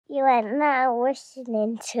You are now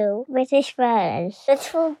listening to British Murders, the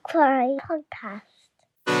True Crime Podcast.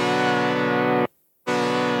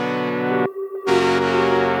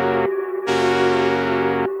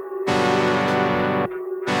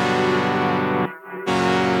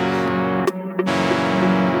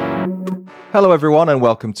 Hello everyone and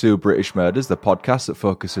welcome to British Murders, the podcast that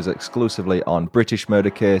focuses exclusively on British murder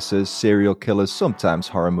cases, serial killers, sometimes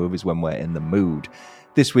horror movies when we're in the mood.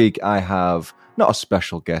 This week I have not a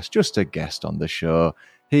special guest, just a guest on the show.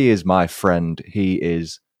 He is my friend. He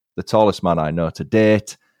is the tallest man I know to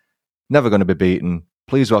date. Never going to be beaten.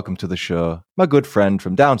 Please welcome to the show my good friend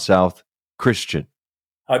from down south, Christian.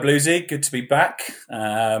 Hi Bluesy, good to be back.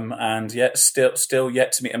 And yet still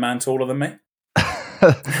yet to meet a man taller than me.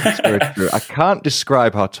 That's very true. I can't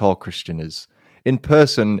describe how tall Christian is. In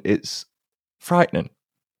person, it's frightening.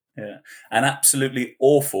 Yeah, and absolutely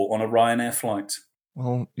awful on a Ryanair flight.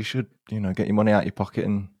 Well, you should, get your money out of your pocket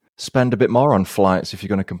and spend a bit more on flights if you're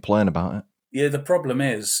going to complain about it. Yeah, the problem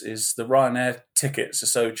is the Ryanair tickets are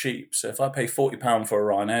so cheap. So if I pay £40 for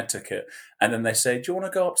a Ryanair ticket, and then they say, "Do you want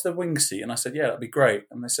to go up to the wing seat?" and I said, "Yeah, that'd be great,"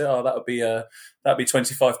 and they say, "Oh, that'd be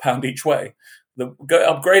 £25 each way."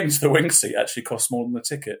 Upgrading to the wing seat actually costs more than the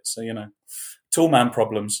ticket. So, tall man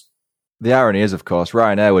problems. The irony is, of course,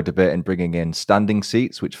 Ryanair were debating bringing in standing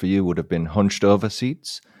seats, which for you would have been hunched over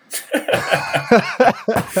seats.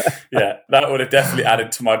 Yeah, that would have definitely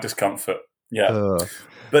added to my discomfort. Yeah.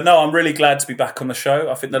 But no, I'm really glad to be back on the show.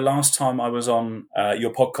 I think the last time I was on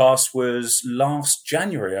your podcast was last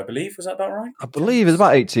January, I believe. Was that about right? I believe it was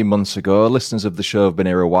about 18 months ago. Listeners of the show have been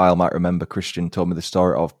here a while, might remember Christian told me the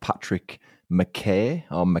story of Patrick Mackay.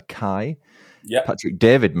 Yep. Patrick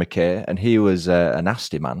David Mackay, and he was a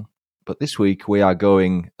nasty man. But this week we are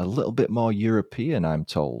going a little bit more European, I'm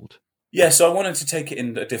told. Yeah, so I wanted to take it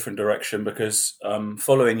in a different direction because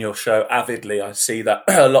following your show avidly, I see that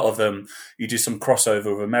a lot of them, you do some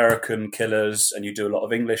crossover with American killers and you do a lot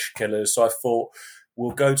of English killers. So I thought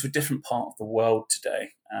we'll go to a different part of the world today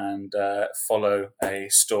and follow a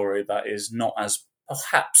story that is not as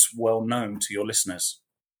perhaps well known to your listeners.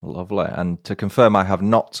 Lovely. And to confirm, I have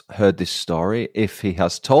not heard this story. If he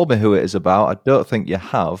has told me who it is about, I don't think you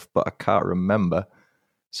have, but I can't remember.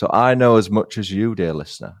 So I know as much as you, dear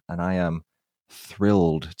listener, and I am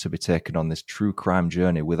thrilled to be taken on this true crime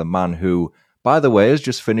journey with a man who, by the way, has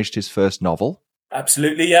just finished his first novel.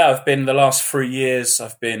 Absolutely, yeah. I've been the last 3 years,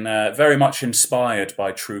 I've been very much inspired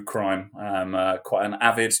by true crime. I'm quite an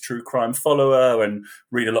avid true crime follower and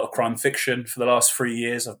read a lot of crime fiction. For the last 3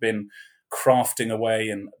 years, I've been crafting away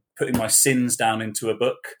and putting my sins down into a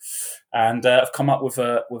book, and I've come up with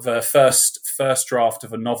a first draft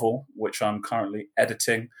of a novel which I'm currently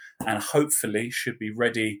editing, and hopefully should be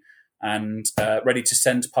ready to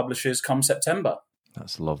send to publishers come September.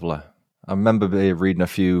 That's lovely. I remember reading a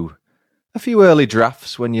few early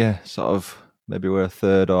drafts when you sort of maybe were a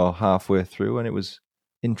third or halfway through, and it was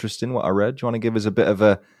interesting what I read. Do you want to give us a bit of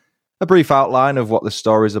a brief outline of what the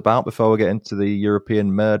story is about before we get into the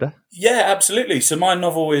European murder? Yeah, absolutely. So my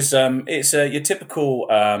novel is it's your typical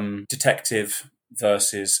detective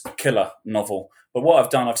versus killer novel. But what I've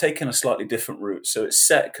done, I've taken a slightly different route. So it's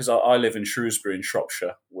set, because I live in Shrewsbury in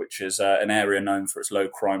Shropshire, which is an area known for its low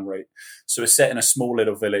crime rate. So it's set in a small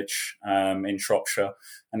little village in Shropshire.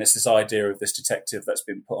 And it's this idea of this detective that's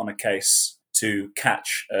been put on a case to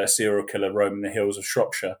catch a serial killer roaming the hills of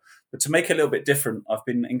Shropshire. But to make it a little bit different, I've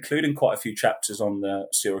been including quite a few chapters on the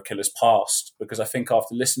serial killer's past, because I think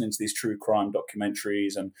after listening to these true crime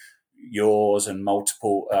documentaries and yours and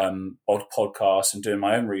multiple podcasts and doing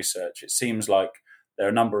my own research, it seems like there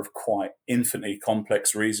are a number of quite infinitely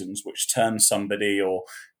complex reasons which turn somebody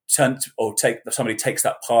somebody takes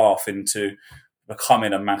that path into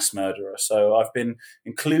becoming a mass murderer. So I've been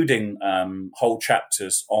including whole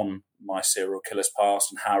chapters on my serial killer's past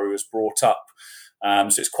and how he was brought up.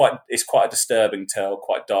 So it's quite a disturbing tale,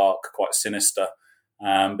 quite dark, quite sinister.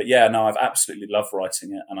 But yeah, no, I've absolutely loved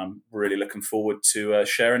writing it, and I'm really looking forward to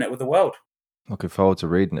sharing it with the world. Looking forward to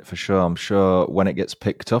reading it for sure. I'm sure when it gets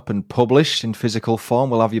picked up and published in physical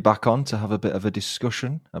form, we'll have you back on to have a bit of a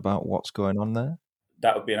discussion about what's going on there.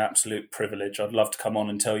 That would be an absolute privilege. I'd love to come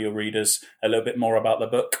on and tell your readers a little bit more about the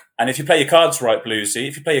book. And if you play your cards right,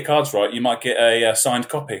 Bluesy, you might get a signed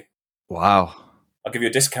copy. Wow. I'll give you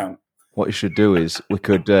a discount. What you should do is we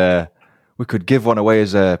could give one away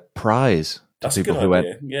as a prize to people who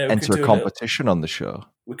enter a competition on the show.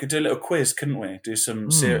 We could do a little quiz, couldn't we? Do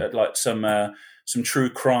some some true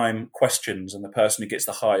crime questions, and the person who gets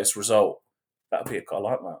the highest result, I like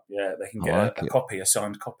that. Yeah, they can get a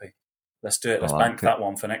signed copy. Let's do it. Let's bank that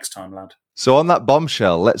one for next time, lad. So on that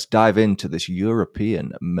bombshell, let's dive into this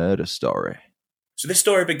European murder story. So this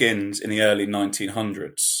story begins in the early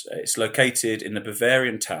 1900s. It's located in the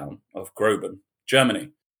Bavarian town of Groben, Germany.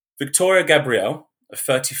 Victoria Gabrielle, a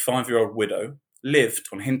 35-year-old widow, lived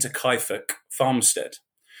on Hinterkaifeck farmstead.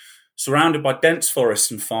 Surrounded by dense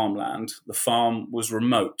forests and farmland, the farm was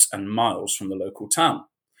remote and miles from the local town.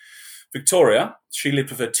 Victoria, she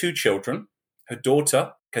lived with her 2 children, her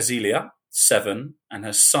daughter, Kazilia, 7, and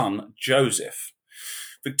her son, Joseph.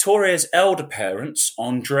 Victoria's elder parents,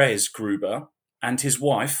 Andres Gruber, and his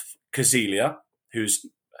wife, Kazilia, who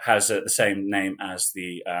has the same name as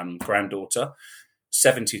the granddaughter,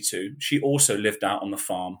 72, she also lived out on the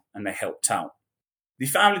farm and they helped out. The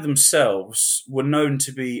family themselves were known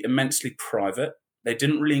to be immensely private. They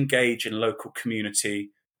didn't really engage in local community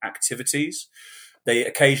activities. They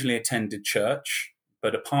occasionally attended church,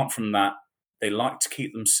 but apart from that, they liked to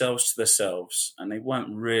keep themselves to themselves and they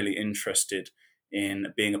weren't really interested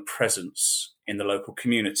in being a presence in the local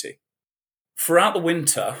community. Throughout the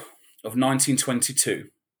winter of 1922,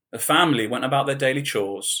 the family went about their daily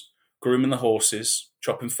chores, grooming the horses,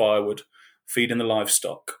 chopping firewood, feeding the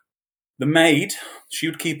livestock. The maid, she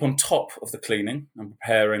would keep on top of the cleaning and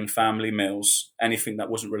preparing family meals, anything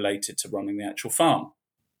that wasn't related to running the actual farm.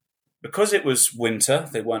 Because it was winter,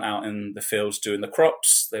 they weren't out in the fields doing the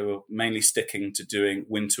crops. They were mainly sticking to doing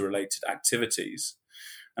winter-related activities.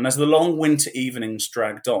 And as the long winter evenings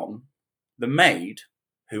dragged on, the maid,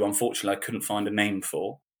 who unfortunately I couldn't find a name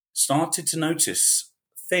for, started to notice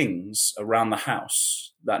things around the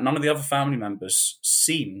house that none of the other family members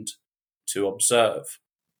seemed to observe.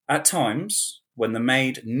 At times, when the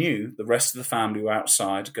maid knew the rest of the family were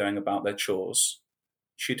outside going about their chores,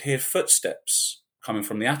 she'd hear footsteps coming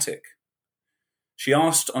from the attic. She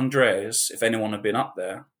asked Andreas if anyone had been up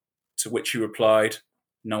there, to which he replied,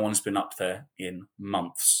 "No one's been up there in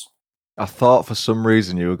months." I thought for some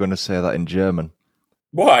reason you were going to say that in German.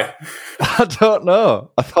 Why? I don't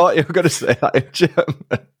know. I thought you were going to say that in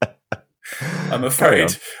German. I'm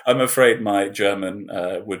afraid my German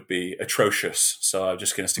would be atrocious, so I'm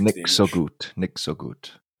just going to stick to the English. Nicht so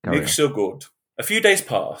gut. Nicht so gut. A few days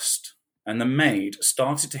passed, and the maid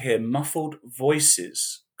started to hear muffled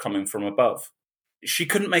voices coming from above. She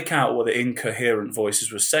couldn't make out what the incoherent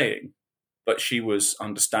voices were saying, but she was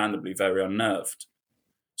understandably very unnerved.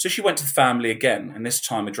 So she went to the family again, and this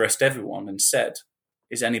time addressed everyone and said,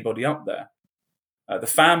 "Is anybody up there?" The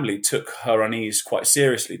family took her unease quite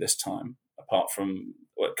seriously this time, apart from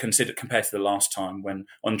compared to the last time when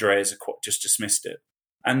Andreas just dismissed it.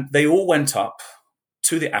 And they all went up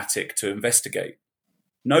to the attic to investigate.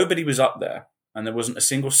 Nobody was up there, and there wasn't a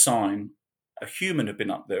single sign a human had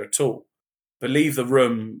been up there at all. I believe the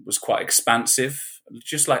room was quite expansive,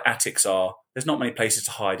 just like attics are. There's not many places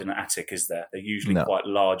to hide in an attic, is there? They're usually quite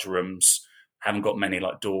large rooms, haven't got many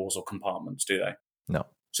like doors or compartments, do they? No.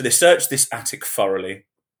 So they searched this attic thoroughly,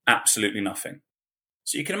 absolutely nothing.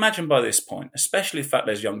 So you can imagine by this point, especially the fact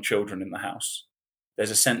there's young children in the house,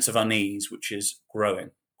 there's a sense of unease which is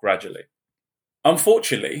growing gradually.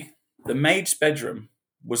 Unfortunately, the maid's bedroom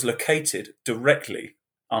was located directly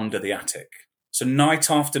under the attic. So night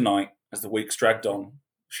after night, as the weeks dragged on,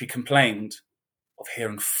 she complained of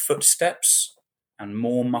hearing footsteps and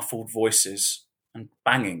more muffled voices and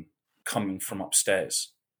banging coming from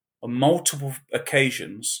upstairs. On multiple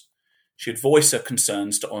occasions, she'd voice her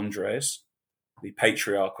concerns to Andres, the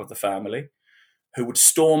patriarch of the family, who would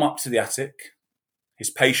storm up to the attic,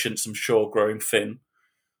 his patience, I'm sure, growing thin,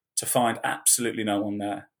 to find absolutely no one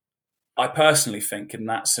there. I personally think in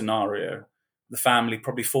that scenario, the family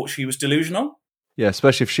probably thought she was delusional. Yeah,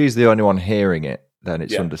 especially if she's the only one hearing it, then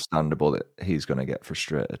it's understandable that he's going to get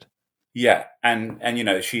frustrated. Yeah, and you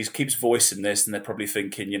know, she keeps voicing this, and they're probably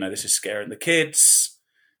thinking, you know, this is scaring the kids.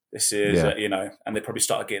 This is, you know, and they probably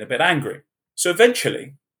started getting a bit angry. So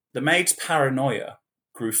eventually, the maid's paranoia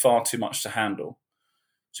grew far too much to handle.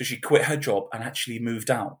 So she quit her job and actually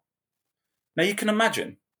moved out. Now you can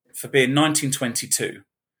imagine, for being 1922,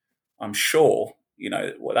 I'm sure, you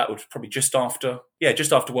know, well, that was probably just after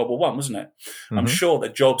World War I, wasn't it? Mm-hmm. I'm sure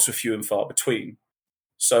that jobs were few and far between.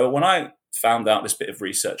 So when I found out this bit of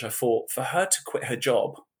research, I thought for her to quit her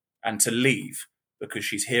job and to leave because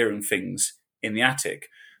she's hearing things in the attic,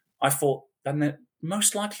 I thought then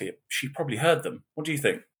most likely she probably heard them. What do you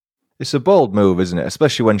think? It's a bold move, isn't it?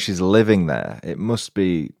 Especially when she's living there. It must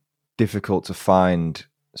be difficult to find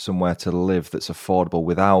somewhere to live that's affordable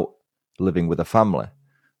without living with a family.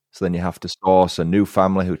 So then you have to source a new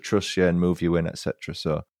family who trusts you and move you in, etc.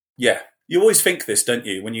 So yeah, you always think this, don't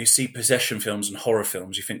you? When you see possession films and horror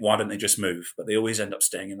films, you think, why don't they just move? But they always end up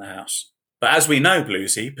staying in the house. But as we know,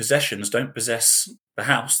 Bluesy, possessions don't possess the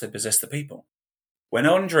house, they possess the people. When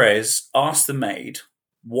Andres asked the maid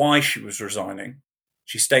why she was resigning,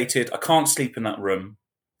 She stated, "I can't sleep in that room.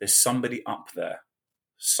 There's somebody up there.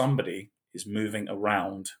 Somebody is moving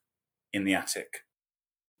around in the attic,"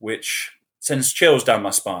 which sends chills down my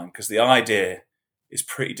spine because the idea is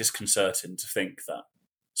pretty disconcerting to think that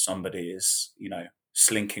somebody is,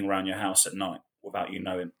 slinking around your house at night without you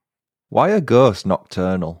knowing. Why are ghosts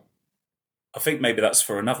nocturnal? I think maybe that's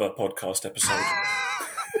for another podcast episode.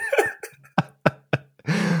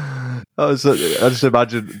 I just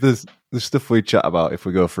imagine the stuff we chat about if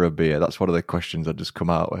we go for a beer. That's one of the questions I just come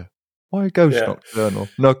out with. Why are ghosts nocturnal?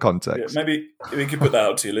 No context. Yeah, maybe we could put that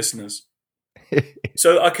out to your listeners.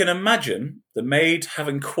 So I can imagine the maid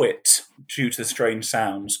having quit due to the strange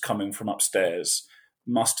sounds coming from upstairs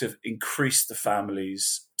must have increased the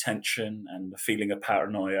family's tension and the feeling of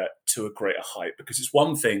paranoia to a greater height, because it's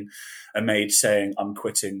one thing a maid saying, "I'm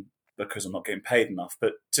quitting because I'm not getting paid enough,"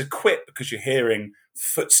 but to quit because you're hearing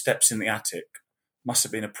footsteps in the attic must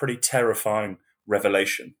have been a pretty terrifying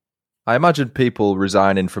revelation. I imagine people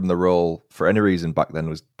resigning from the role for any reason back then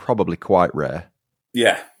was probably quite rare.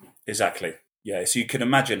 Yeah, exactly. Yeah, so you can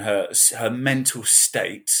imagine her mental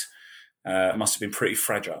state must have been pretty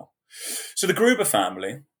fragile. So the Gruber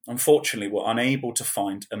family, unfortunately, were unable to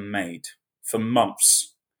find a maid for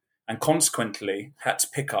months, and consequently had to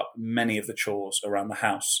pick up many of the chores around the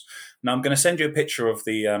house. Now, I'm going to send you a picture of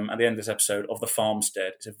the at the end of this episode of the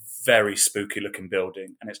farmstead. It's a very spooky-looking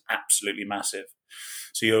building, and it's absolutely massive.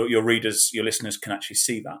 So your readers, your listeners can actually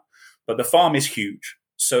see that. But the farm is huge.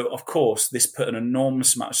 So, of course, this put an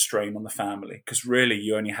enormous amount of strain on the family, because really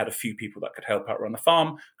you only had a few people that could help out around the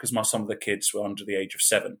farm because some of the kids were under the age of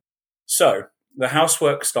 7. So the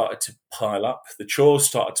housework started to pile up, the chores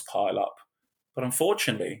started to pile up. But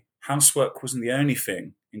unfortunately, housework wasn't the only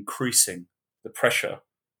thing increasing the pressure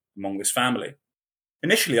among this family.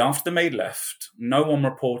 Initially, after the maid left, no one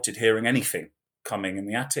reported hearing anything coming in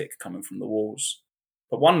the attic, coming from the walls.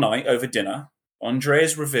 But one night over dinner,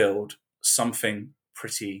 Andres revealed something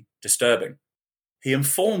pretty disturbing. He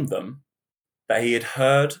informed them that he had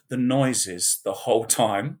heard the noises the whole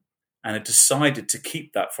time and had decided to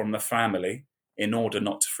keep that from the family in order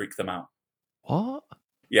not to freak them out. What?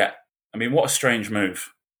 Yeah. I mean, what a strange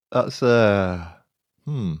move. That's,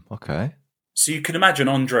 okay. So you can imagine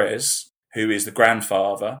Andres, who is the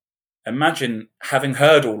grandfather, imagine having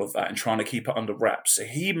heard all of that and trying to keep it under wraps. So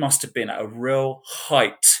he must have been at a real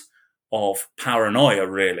height of paranoia,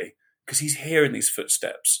 really, because he's hearing these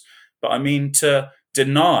footsteps. But I mean, to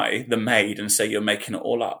deny the maid and say you're making it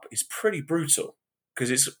all up is pretty brutal,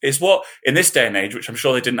 because it's what, in this day and age, which I'm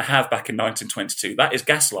sure they didn't have back in 1922, that is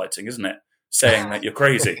gaslighting, isn't it? Saying that you're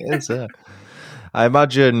crazy. It is, yeah. I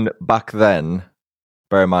imagine back then,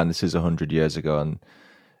 bear in mind this is 100 years ago, and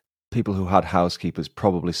people who had housekeepers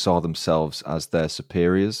probably saw themselves as their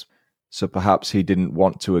superiors. So perhaps he didn't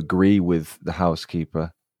want to agree with the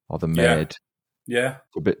housekeeper or the maid. Yeah.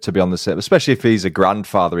 To be on the same, especially if he's a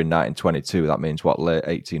grandfather in 1922. That means what, late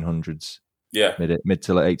 1800s? Yeah. Mid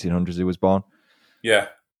to late 1800s he was born. Yeah.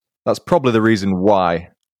 That's probably the reason why.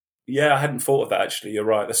 Yeah, I hadn't thought of that, actually. You're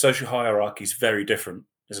right. The social hierarchy is very different,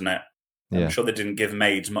 isn't it? Yeah. I'm sure they didn't give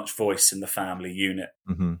maids much voice in the family unit.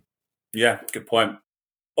 Mm-hmm. Yeah, good point.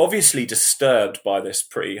 Obviously disturbed by this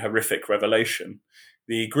pretty horrific revelation,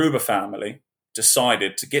 the Gruber family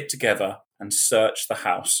decided to get together and search the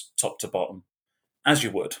house top to bottom. As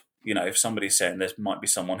you would. If somebody's saying there might be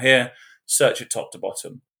someone here, search it top to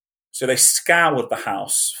bottom. So they scoured the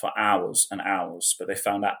house for hours and hours, but they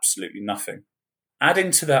found absolutely nothing.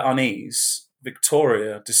 Adding to their unease,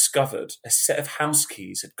 Victoria discovered a set of house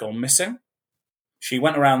keys had gone missing. She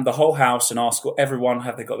went around the whole house and asked everyone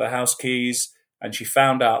have they got their house keys, and she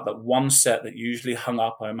found out that one set that usually hung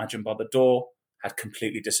up, I imagine, by the door had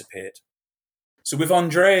completely disappeared. So with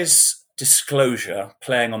Andre's disclosure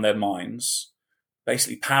playing on their minds,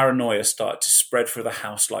 basically paranoia started to spread through the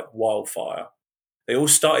house like wildfire. They all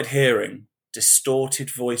started hearing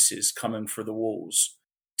distorted voices coming through the walls.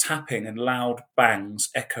 Tapping and loud bangs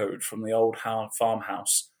echoed from the old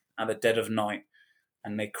farmhouse at the dead of night,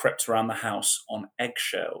 and they crept around the house on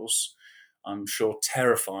eggshells, I'm sure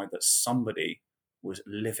terrified that somebody was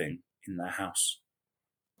living in their house.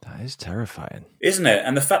 That is terrifying. Isn't it?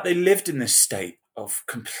 And the fact they lived in this state of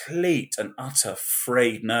complete and utter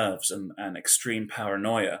frayed nerves and extreme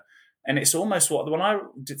paranoia. And it's almost when I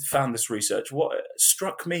found this research, what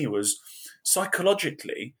struck me was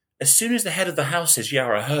psychologically, as soon as the head of the house says, yeah,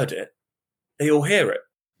 I heard it, they all hear it.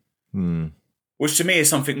 Which to me is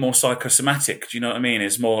something more psychosomatic. Do you know what I mean?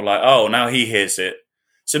 It's more like, oh, now he hears it.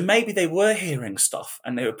 So maybe they were hearing stuff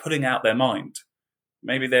and they were putting out their mind.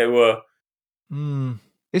 Maybe they were...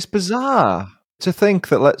 It's bizarre to think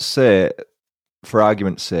that, let's say, for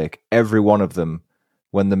argument's sake, every one of them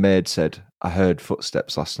when the maid said, I heard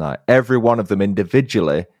footsteps last night. Every one of them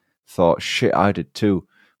individually thought, shit, I did too.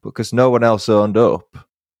 But because no one else owned up,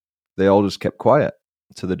 they all just kept quiet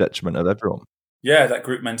to the detriment of everyone. Yeah, that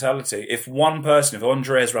group mentality. If one person, if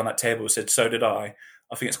Andres around that table said, so did I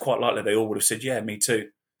think it's quite likely they all would have said, yeah, me too.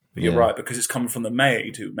 But you're right, because it's coming from the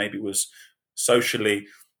maid who maybe was socially,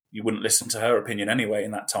 you wouldn't listen to her opinion anyway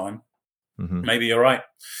in that time. Mm-hmm. Maybe you're right.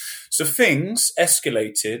 So things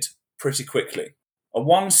escalated pretty quickly. On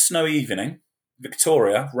one snowy evening,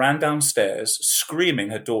 Victoria ran downstairs screaming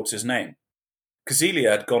her daughter's name. Kazelia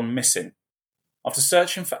had gone missing. After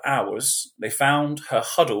searching for hours, they found her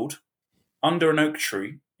huddled under an oak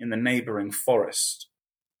tree in the neighbouring forest.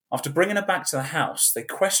 After bringing her back to the house, they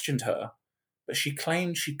questioned her, but she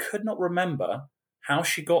claimed she could not remember how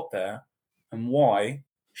she got there and why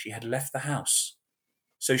she had left the house.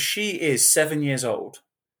 So she is 7 years old,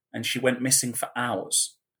 and she went missing for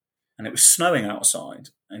hours. And it was snowing outside,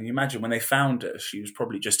 and you imagine when they found her, she was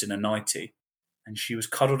probably just in a nightie, and she was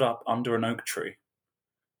cuddled up under an oak tree,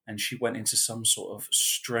 and she went into some sort of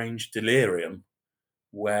strange delirium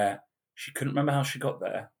where she couldn't remember how she got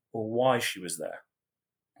there or why she was there.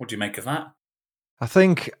 What do you make of that? I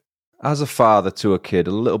think as a father to a kid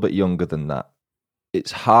a little bit younger than that,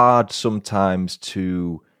 it's hard sometimes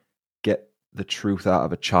to get the truth out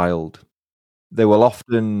of a child. They will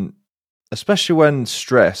often, especially when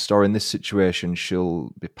stressed or in this situation,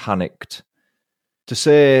 she'll be panicked, to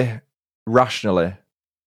say rationally,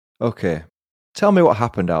 okay, tell me what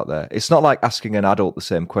happened out there. It's not like asking an adult the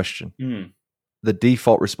same question. The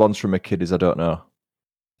default response from a kid is, I don't know.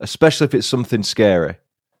 Especially if it's something scary,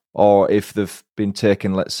 or if they've been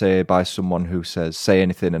taken, let's say, by someone who says, say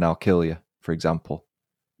anything and I'll kill you, for example.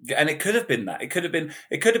 And it could have been that. It could have been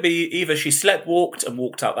either she sleepwalked and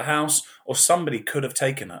walked out the house, or somebody could have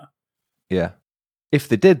taken her. Yeah. If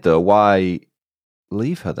they did, though, why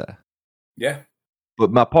leave her there? Yeah.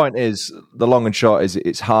 But my point is, the long and short is,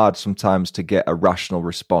 it's hard sometimes to get a rational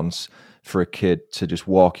response for a kid to just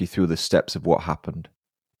walk you through the steps of what happened,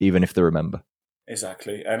 even if they remember.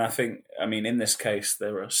 Exactly. And I think, in this case,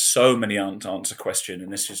 there are so many unanswered questions,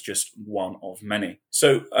 and this is just one of many.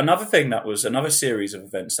 So another series of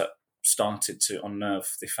events that started to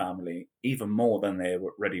unnerve the family even more than they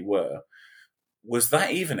already were, was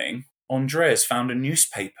that evening, Andres found a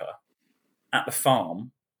newspaper at the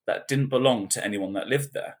farm that didn't belong to anyone that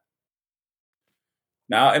lived there.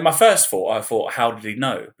 Now, in my first thought, I thought, how did he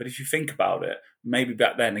know? But if you think about it, maybe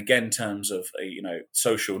back then, again, in terms of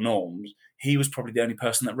social norms, he was probably the only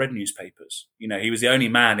person that read newspapers. He was the only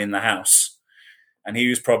man in the house, and he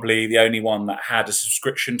was probably the only one that had a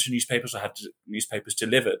subscription to newspapers or had newspapers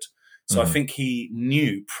delivered. So I think he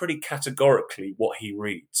knew pretty categorically what he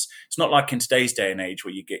reads. It's not like in today's day and age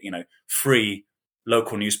where you get, free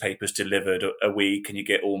local newspapers delivered a week and you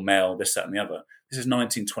get all mail, this, that, and the other. This is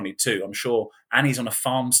 1922, I'm sure. And he's on a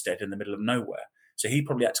farmstead in the middle of nowhere. So he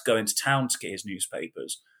probably had to go into town to get his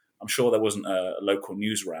newspapers. I'm sure there wasn't a local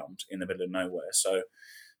news round in the middle of nowhere. So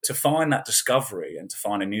to find that discovery and to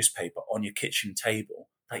find a newspaper on your kitchen table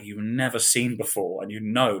that you've never seen before and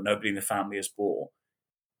nobody in the family has bought,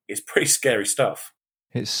 is pretty scary stuff.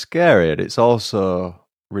 It's scary, and it's also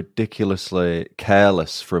ridiculously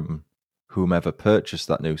careless from whomever purchased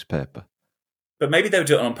that newspaper. But maybe they would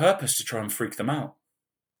do it on purpose to try and freak them out.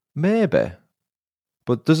 Maybe.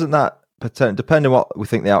 But doesn't that, depending on what we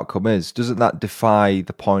think the outcome is, doesn't that defy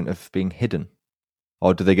the point of being hidden?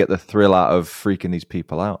 Or do they get the thrill out of freaking these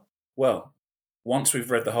people out? Well, once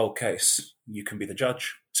we've read the whole case, you can be the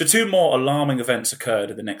judge. So 2 more alarming events occurred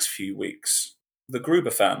in the next few weeks. The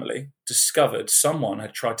Gruber family discovered someone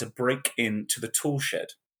had tried to break into the tool shed.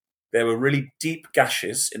 There were really deep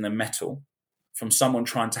gashes in the metal from someone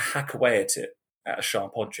trying to hack away at it at a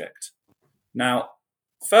sharp object. Now,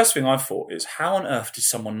 first thing I thought is, how on earth did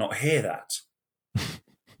someone not hear that? Do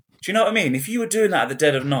you know what I mean? If you were doing that at the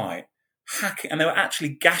dead of night, hacking, and there were actually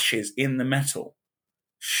gashes in the metal,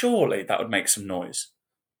 surely that would make some noise.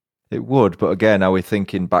 It would, but again, are we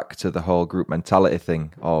thinking back to the whole group mentality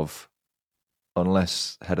thing of,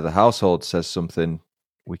 unless head of the household says something,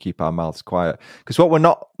 we keep our mouths quiet? Because what we're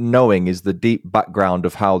not knowing is the deep background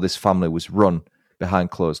of how this family was run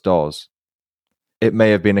behind closed doors. It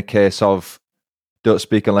may have been a case of don't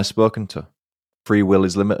speak unless spoken to. Free will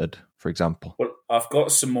is limited, for example. Well, I've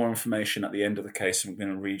got some more information at the end of the case I'm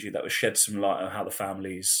going to read you that will shed some light on how the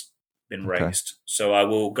family's been raised. So I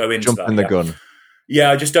will go into that. Jump in the gun.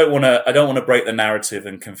 Yeah, I just don't want to break the narrative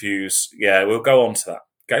and confuse. Yeah, we'll go on to that.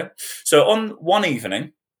 Okay. So on one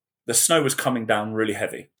evening, the snow was coming down really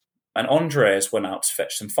heavy, and Andres went out to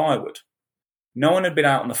fetch some firewood. No one had been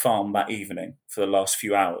out on the farm that evening for the last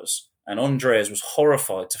few hours, and Andres was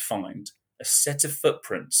horrified to find a set of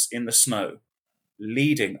footprints in the snow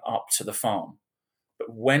leading up to the farm.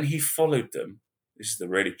 But when he followed them, this is the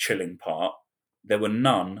really chilling part, there were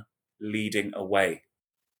none leading away.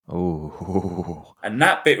 Oh. And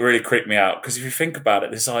that bit really creeped me out, because if you think about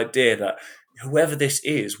it, this idea that whoever this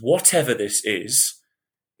is, whatever this is,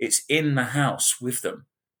 it's in the house with them.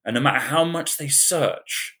 And no matter how much they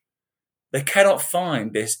search, they cannot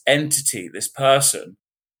find this entity, this person,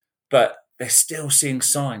 but they're still seeing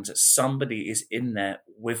signs that somebody is in there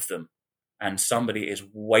with them and somebody is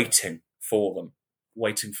waiting for them.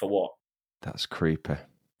 Waiting for what? That's creepy.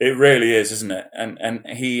 It really is, isn't it? And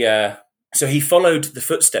he followed the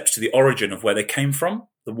footsteps to the origin of where they came from,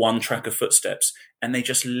 the one track of footsteps, and they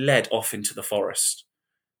just led off into the forest.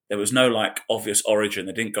 There was no obvious origin.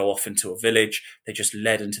 They didn't go off into a village. They just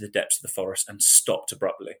led into the depths of the forest and stopped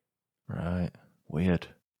abruptly. Right. Weird.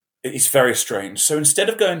 It's very strange. So instead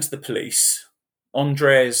of going to the police,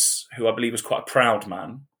 Andres, who I believe was quite a proud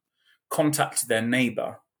man, contacted their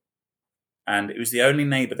neighbour, and it was the only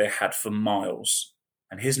neighbour they had for miles,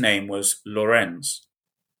 and his name was Lorenz.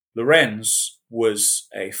 Lorenz was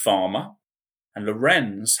a farmer, and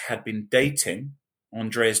Lorenz had been dating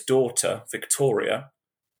Andres' daughter, Victoria,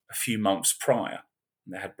 a few months prior,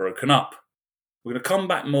 and they had broken up. We're going to come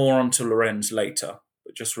back more onto Lorenz later,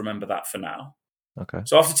 but just remember that for now. Okay.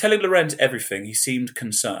 So after telling Lorenz everything, he seemed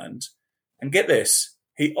concerned, and get this,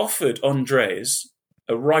 he offered Andres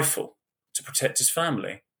a rifle to protect his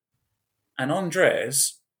family, and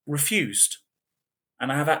Andres refused,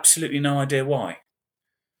 and I have absolutely no idea why.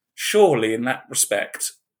 Surely, in that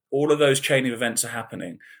respect, all of those chain of events are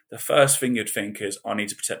happening. The first thing you'd think is, I need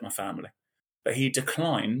to protect my family. But he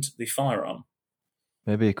declined the firearm.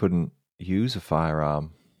 Maybe he couldn't use a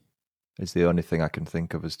firearm. Is the only thing I can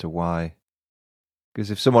think of as to why.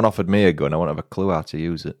 Because if someone offered me a gun, I wouldn't have a clue how to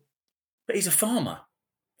use it. But he's a farmer.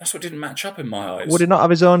 That's what didn't match up in my eyes. Would he not have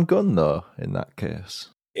his own gun, though, in that case?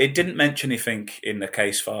 It didn't mention anything in the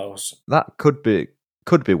case files. That could be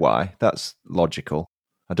why. That's logical.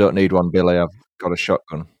 I don't need one, Billy. I've got a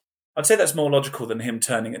shotgun. I'd say that's more logical than him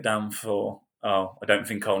turning it down for, I don't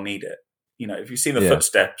think I'll need it. You know, if you see the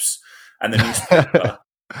footsteps and the newspaper.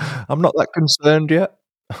 I'm not that concerned yet.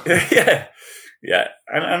 Yeah.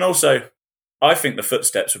 And also, I think the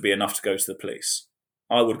footsteps would be enough to go to the police.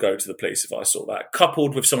 I would go to the police if I saw that.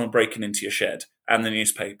 Coupled with someone breaking into your shed and the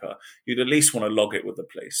newspaper, you'd at least want to log it with the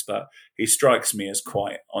police. But Andreas strikes me as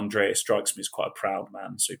quite a proud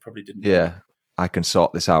man, so he probably didn't. Yeah, I can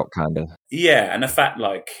sort this out, kind of. Yeah, and the fact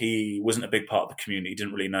he wasn't a big part of the community,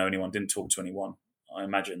 didn't really know anyone, didn't talk to anyone. I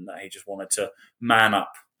imagine that he just wanted to man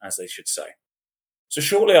up, as they should say. So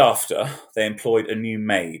shortly after, they employed a new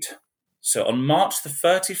maid. So on March the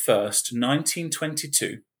 31st,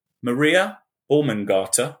 1922, Maria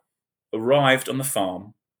Baumgartner arrived on the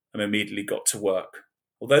farm and immediately got to work.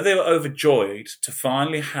 Although they were overjoyed to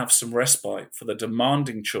finally have some respite for the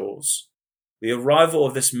demanding chores, the arrival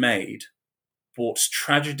of this maid brought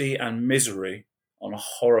tragedy and misery on a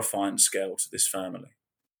horrifying scale to this family.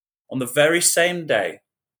 On the very same day,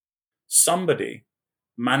 somebody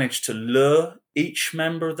managed to lure each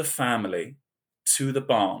member of the family to the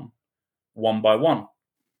barn one by one,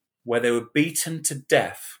 where they were beaten to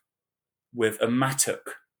death with a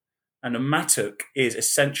mattock. And a mattock is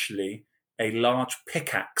essentially a large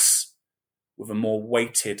pickaxe with a more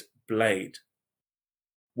weighted blade.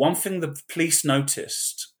 One thing the police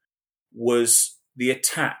noticed was the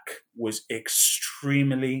attack was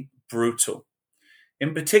extremely brutal.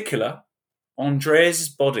 In particular, Andres'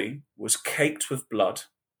 body was caked with blood.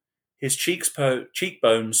 His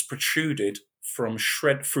cheekbones protruded through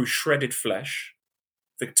shredded flesh.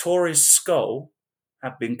 Victoria's skull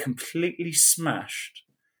had been completely smashed,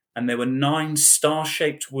 and there were 9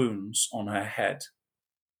 star-shaped wounds on her head.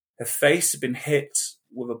 Her face had been hit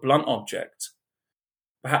with a blunt object.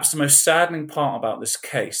 Perhaps the most saddening part about this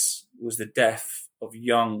case was the death of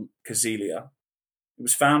young Kazelia. It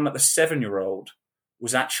was found that the 7-year-old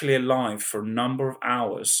was actually alive for a number of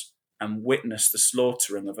hours and witnessed the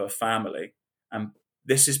slaughtering of her family. And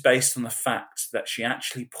this is based on the fact that she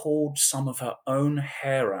actually pulled some of her own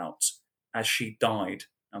hair out as she died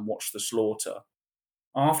and watched the slaughter.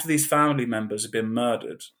 After these family members had been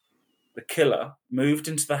murdered, the killer moved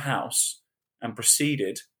into the house and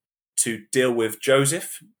proceeded to deal with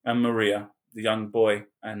Joseph and Maria, the young boy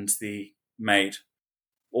and the maid.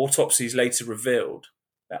 Autopsies later revealed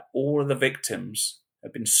that all of the victims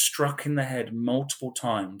had been struck in the head multiple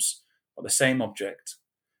times by the same object,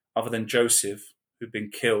 other than Joseph, who'd been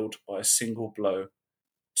killed by a single blow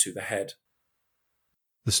to the head.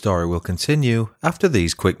 The story will continue after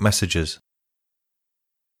these quick messages.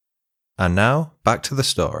 And now, back to the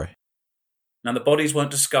story. Now, the bodies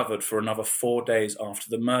weren't discovered for another 4 days after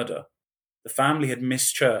the murder. The family had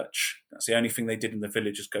missed church. That's the only thing they did in the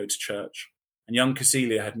village, is go to church. And young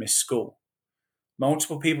Cecilia had missed school.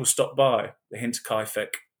 Multiple people stopped by the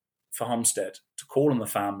Hinterkaifeck farmstead to call on the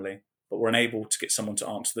family, but were unable to get someone to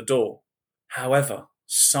answer the door. However,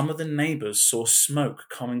 some of the neighbours saw smoke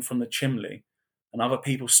coming from the chimney, and other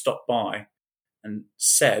people stopped by and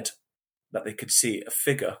said that they could see a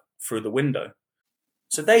figure through the window.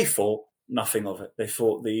 So they thought nothing of it. They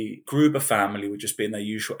thought the Gruber family were just being their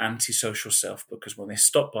usual antisocial self, because when they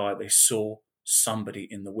stopped by, they saw somebody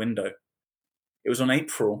in the window. It was on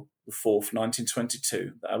April the 4th,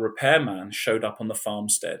 1922, that a repairman showed up on the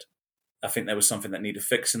farmstead. I think there was something that needed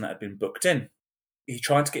fixing that had been booked in. He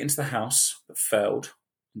tried to get into the house, but failed.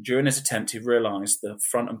 And during his attempt, he realised the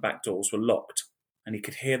front and back doors were locked, and he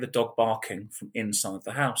could hear the dog barking from inside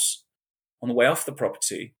the house. On the way off the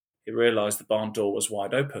property, he realised the barn door was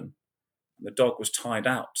wide open, and the dog was tied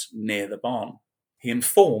out near the barn. He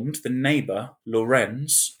informed the neighbour,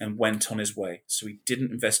 Lorenz, and went on his way, so he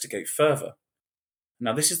didn't investigate further.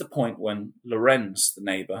 Now, this is the point when Lorenz, the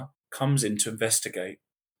neighbour, comes in to investigate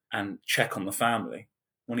and check on the family.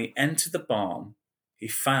 When he entered the barn, he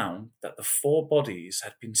found that the 4 bodies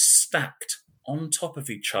had been stacked on top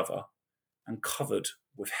of each other and covered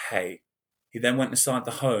with hay. He then went inside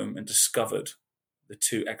the home and discovered the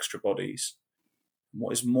 2 extra bodies. And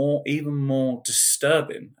what is even more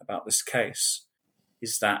disturbing about this case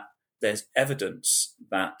is that there's evidence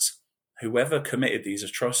that whoever committed these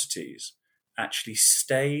atrocities actually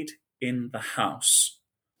stayed in the house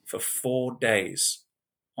for 4 days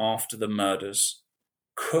after the murders,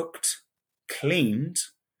 cooked, cleaned,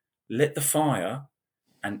 lit the fire,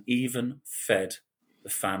 and even fed the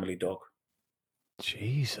family dog.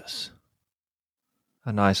 Jesus.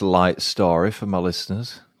 A nice light story for my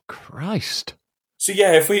listeners. Christ. So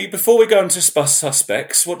yeah, before we go into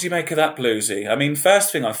suspects, what do you make of that, Bluesy? I mean,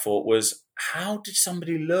 first thing I thought was, how did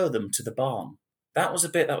somebody lure them to the barn? That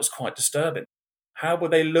was quite disturbing. How were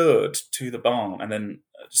they lured to the barn and then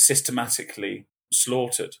systematically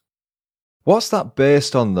slaughtered? What's that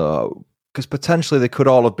based on, though? Because potentially they could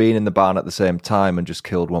all have been in the barn at the same time and just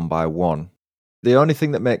killed one by one. The only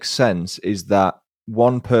thing that makes sense is that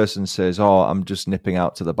one person says, "Oh, I'm just nipping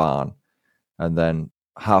out to the barn." And then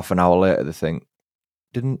half an hour later they think,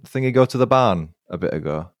 "Didn't Thingy go to the barn a bit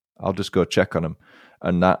ago? I'll just go check on him."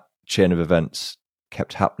 And that chain of events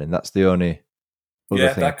kept happening. That's the only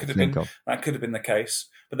other thing I could think of. That could have been the case.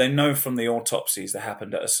 But they know from the autopsies that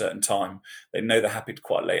happened at a certain time. They know that happened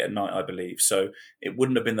quite late at night, I believe. So it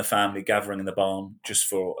wouldn't have been the family gathering in the barn just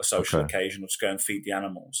for a social occasion or to go and feed the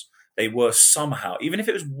animals. They were somehow, even if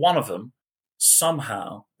it was one of them,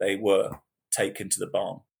 somehow they were taken to the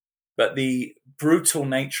barn. But the brutal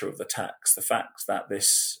nature of the attacks, the fact that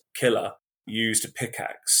this killer used a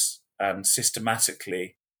pickaxe and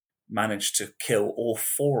systematically managed to kill all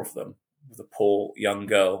 4 of them, with the poor young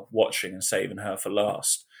girl watching and saving her for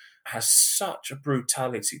last, has such a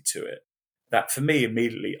brutality to it that for me,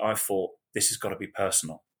 immediately, I thought, this has got to be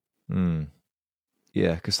personal.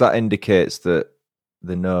 Yeah, because that indicates that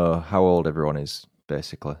they know how old everyone is,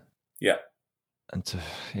 basically. Yeah. And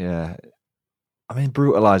I mean,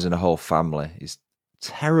 brutalising a whole family is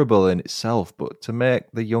terrible in itself, but to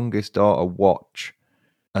make the youngest daughter watch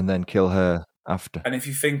and then kill her after. And if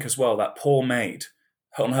you think as well, that poor maid,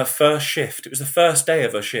 on her first shift, it was the first day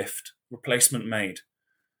of her shift, replacement maid,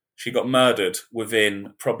 she got murdered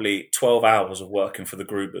within probably 12 hours of working for the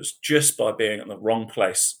Grubers, just by being at the wrong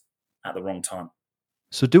place at the wrong time.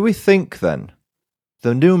 So do we think then,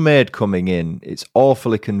 the new maid coming in, it's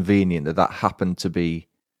awfully convenient that happened to be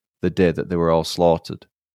the day that they were all slaughtered?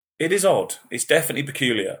 It is odd. It's definitely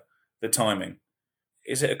peculiar, the timing.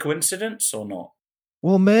 Is it a coincidence or not?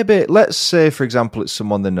 Well, maybe, let's say, for example, it's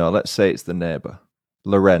someone they know. Let's say it's the neighbour,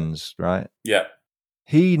 Lorenz, right? Yeah.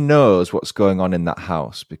 He knows what's going on in that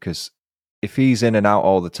house, because if he's in and out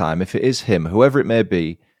all the time, if it is him, whoever it may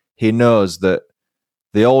be, he knows that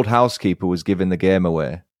the old housekeeper was giving the game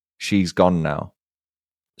away. She's gone now.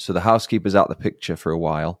 So the housekeeper's out the picture for a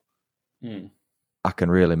while. I can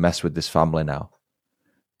really mess with this family now.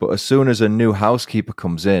 But as soon as a new housekeeper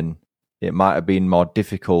comes in, it might have been more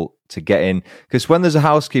difficult to get in. Because when there's a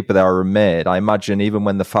housekeeper there or a maid, I imagine even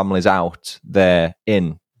when the family's out, they're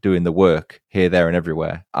in doing the work, here, there and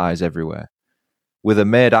everywhere, eyes everywhere. With a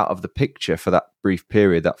maid out of the picture for that brief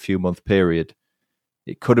period, that few month period,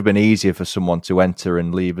 it could have been easier for someone to enter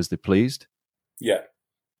and leave as they pleased. Yeah.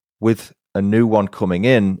 With a new one coming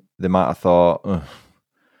in, they might have thought, well,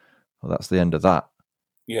 that's the end of that.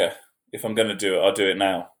 Yeah. If I'm going to do it, I'll do it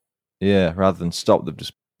now. Yeah, rather than stop, they've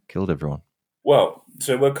just killed everyone? Well,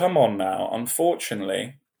 so we'll come on now.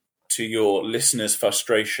 Unfortunately, to your listeners'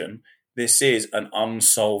 frustration, this is an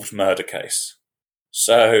unsolved murder case.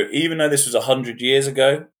 So even though this was 100 years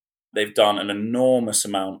ago, they've done an enormous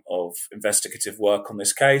amount of investigative work on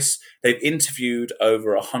this case. They've interviewed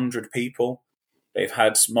over 100 people. They've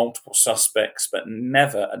had multiple suspects, but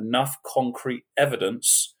never enough concrete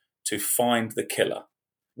evidence to find the killer,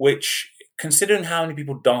 which, considering how many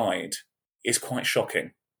people died, is quite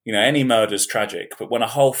shocking. You know, any murder is tragic, but when a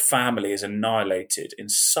whole family is annihilated in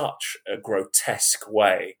such a grotesque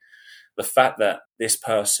way, the fact that this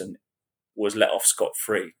person was let off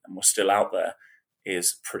scot-free and was still out there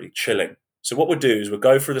is pretty chilling. So what we'll do is we'll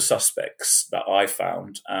go through the suspects that I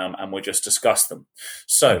found and we'll just discuss them.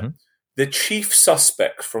 So the chief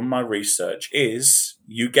suspect from my research is,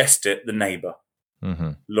 you guessed it, the neighbour,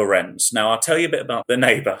 Lorenz. Now, I'll tell you a bit about the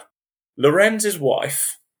neighbour. Lorenz's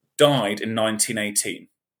wife died in 1918.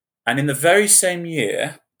 And in the very same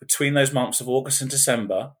year, between those months of August and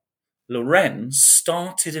December, Lorenz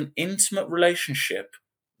started an intimate relationship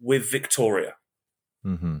with Victoria.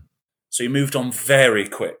 So he moved on very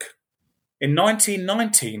quick. In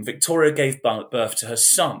 1919, Victoria gave birth to her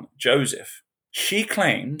son, Joseph. She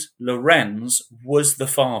claimed Lorenz was the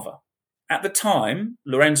father. At the time,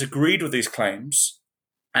 Lorenz agreed with these claims,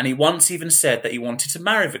 and he once even said that he wanted to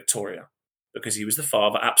marry Victoria because he was the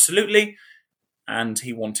father, absolutely, and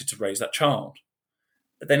he wanted to raise that child.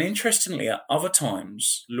 But then, interestingly, at other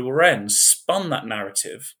times, Lorenz spun that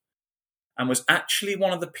narrative and was actually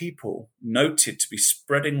one of the people noted to be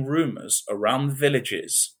spreading rumours around the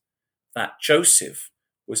villages that Joseph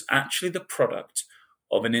was actually the product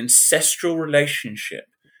of an ancestral relationship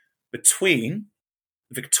between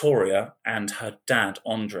Victoria and her dad,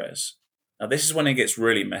 Andres. Now, this is when it gets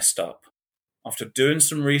really messed up. After doing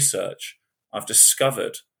some research, I've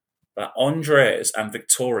discovered that Andres and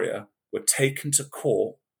Victoria were taken to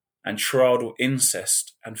court and tried with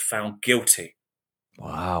incest and found guilty.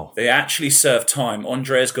 Wow. They actually served time.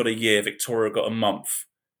 Andres got a year, Victoria got a month.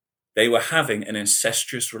 They were having an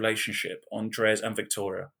incestuous relationship, Andres and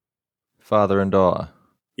Victoria. Father and daughter?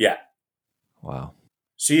 Yeah. Wow.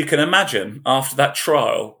 So you can imagine, after that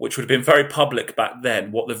trial, which would have been very public back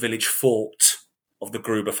then, what the village thought of the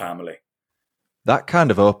Gruber family. That kind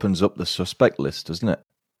of opens up the suspect list, doesn't it?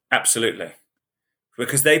 Absolutely.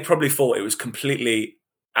 Because they probably thought it was completely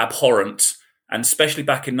abhorrent, and especially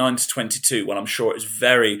back in 1922, when I'm sure it was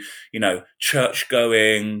very,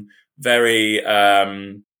 church-going, very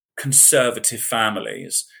conservative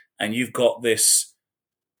families, and you've got this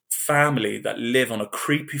family that live on a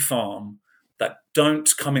creepy farm that don't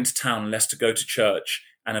come into town unless to go to church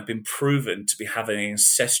and have been proven to be having an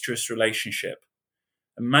incestuous relationship.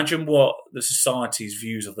 Imagine what the society's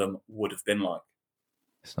views of them would have been like.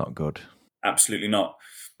 It's not good. Absolutely not.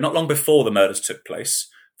 Not long before the murders took place,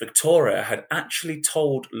 Victoria had actually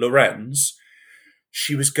told Lorenz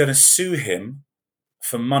she was going to sue him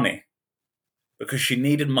for money because she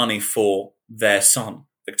needed money for their son.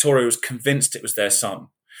 Victoria was convinced it was their son.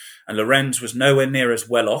 And Lorenz was nowhere near as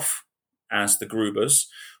well off as the Grubers.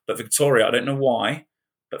 But Victoria, I don't know why,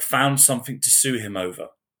 but found something to sue him over.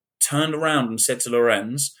 Turned around and said to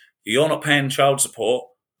Lorenz, "You're not paying child support.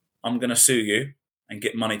 I'm going to sue you and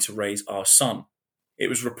get money to raise our son." It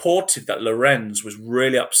was reported that Lorenz was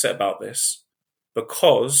really upset about this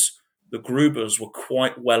because the Grubers were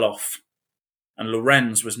quite well off and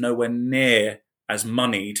Lorenz was nowhere near as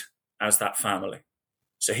moneyed as that family.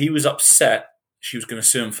 So he was upset she was going to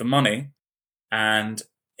sue him for money and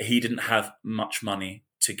he didn't have much money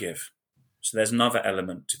to give. So there's another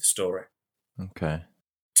element to the story. Okay.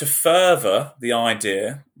 To further the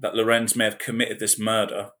idea that Lorenz may have committed this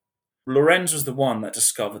murder, Lorenz was the one that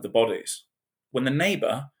discovered the bodies. When the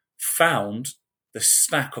neighbour found the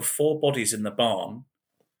stack of 4 bodies in the barn,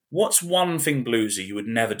 what's one thing, Bluesy, you would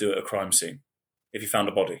never do at a crime scene if you found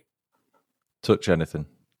a body? Touch anything.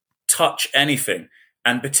 Touch anything,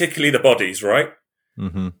 and particularly the bodies, right?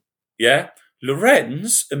 Mm-hmm. Yeah?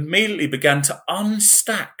 Lorenz immediately began to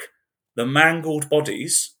unstack the mangled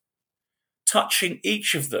bodies, touching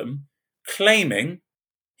each of them, claiming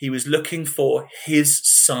he was looking for his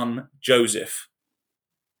son, Joseph.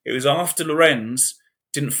 It was after Lorenz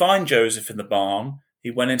didn't find Joseph in the barn, he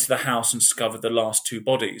went into the house and discovered the last 2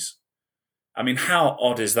 bodies. I mean, how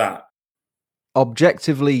odd is that?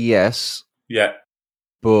 Objectively, yes. Yeah.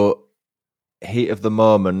 But heat of the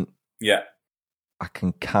moment, Yeah. I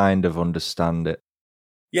can kind of understand it.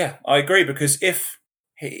 Yeah, I agree, because if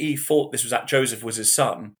he thought Joseph was his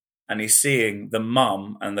son, and he's seeing the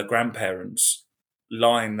mum and the grandparents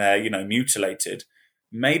lying there, mutilated,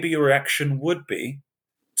 maybe your reaction would be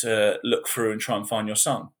to look through and try and find your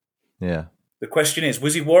son. Yeah. The question is,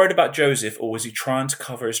 was he worried about Joseph, or was he trying to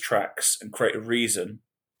cover his tracks and create a reason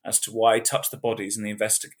as to why he touched the bodies, and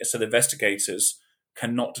so the investigators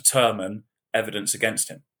cannot determine evidence against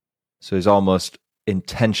him? So he's almost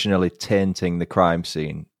intentionally tainting the crime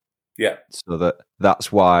scene. Yeah. So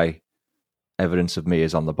that's why evidence of me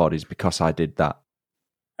is on the bodies, because I did that.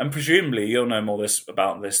 And presumably, you'll know more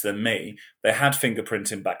about this than me. They had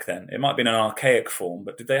fingerprinting back then. It might have been an archaic form,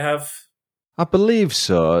 but did they have? I believe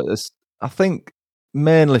so. I think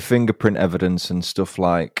mainly fingerprint evidence and stuff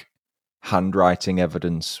like handwriting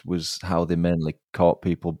evidence was how they mainly caught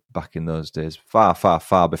people back in those days. Far, far,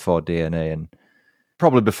 far before DNA, and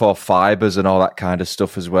probably before fibers and all that kind of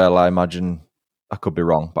stuff as well. I imagine. I could be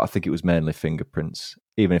wrong, but I think it was mainly fingerprints,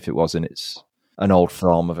 even if it wasn't. It's an old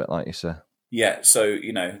form of it, like you say. Yeah, so,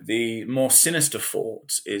 the more sinister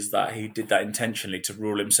thought is that he did that intentionally to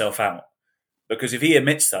rule himself out. Because if he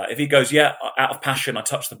admits that, if he goes, yeah, out of passion, I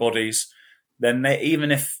touched the bodies, then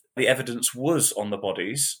even if the evidence was on the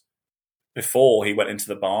bodies before he went into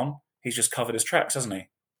the barn, he's just covered his tracks, hasn't he?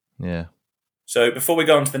 Yeah. So before we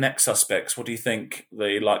go on to the next suspects, what do you think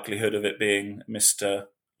the likelihood of it being Mr.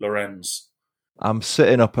 Lorenz? I'm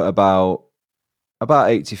sitting up at about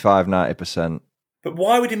 85, 90%. But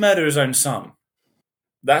why would he murder his own son?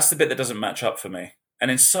 That's the bit that doesn't match up for me. And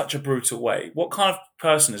in such a brutal way. What kind of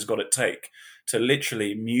person has got it take to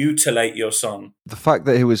literally mutilate your son? The fact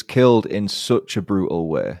that he was killed in such a brutal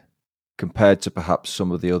way, compared to perhaps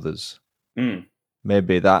some of the others,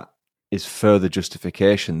 maybe that is further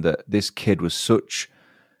justification that this kid was such,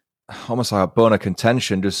 almost like a bone of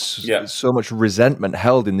contention, just so much resentment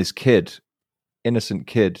held in this kid, innocent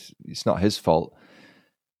kid. It's not his fault.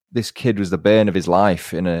 This kid was the bane of his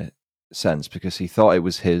life in a sense, because he thought it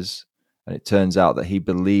was his, and it turns out that he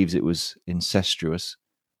believes it was incestuous.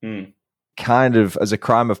 Kind of, as a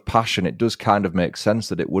crime of passion, it does kind of make sense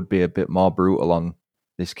that it would be a bit more brutal on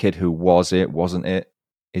this kid who was it, wasn't it?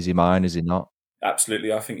 Is he mine? Is he not?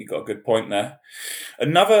 Absolutely. I think you've got a good point there.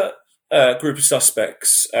 Another group of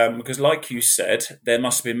suspects, because like you said, there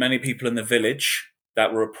must have been many people in the village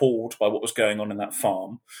that were appalled by what was going on in that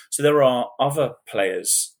farm. So there are other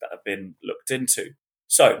players that have been looked into.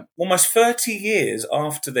 So, almost 30 years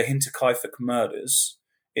after the Hinterkaifeck murders,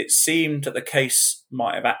 it seemed that the case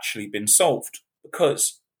might have actually been solved,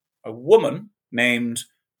 because a woman named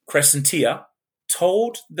Crescentia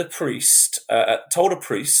told a priest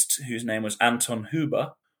whose name was Anton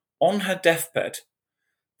Huber on her deathbed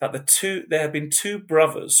that there had been two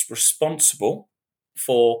brothers responsible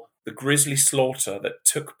for the grisly slaughter that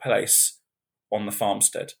took place on the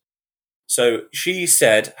farmstead. So she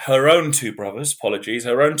said her own two brothers were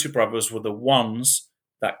the ones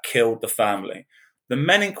that killed the family. The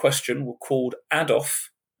men in question were called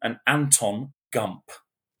Adolf and Anton Gump.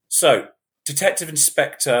 So Detective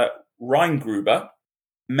Inspector Reingruber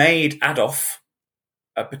made Adolf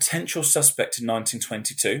a potential suspect in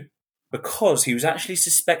 1922 because he was actually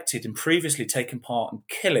suspected in previously taking part in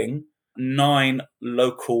killing 9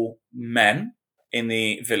 local men in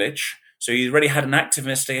the village. So he already had an active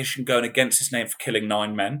investigation going against his name for killing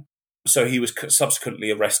 9 men. So he was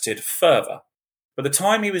subsequently arrested further. By the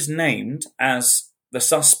time he was named as the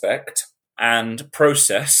suspect and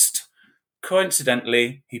processed,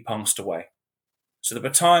 coincidentally, he passed away. So by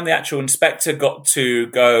the time the actual inspector got to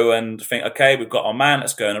go and think, okay, we've got our man,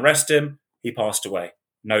 let's go and arrest him, he passed away.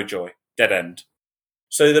 No joy. Dead end.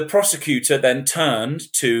 So the prosecutor then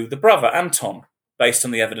turned to the brother, Anton, based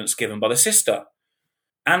on the evidence given by the sister.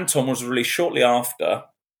 Anton was released shortly after,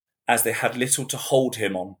 as they had little to hold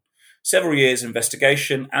him on. Several years of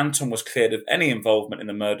investigation, Anton was cleared of any involvement in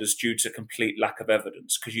the murders due to complete lack of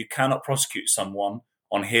evidence, because you cannot prosecute someone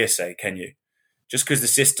on hearsay, can you? Just because the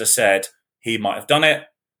sister said he might have done it,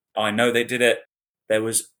 I know they did it. There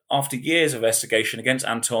was, after years of investigation against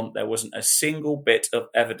Anton, there wasn't a single bit of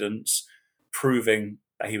evidence proving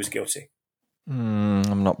that he was guilty.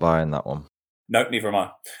 I'm not buying that one. No, neither am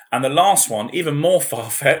I. And the last one, even more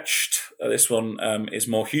far-fetched. This one is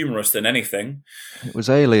more humorous than anything. It was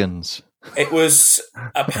aliens. It was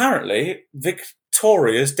apparently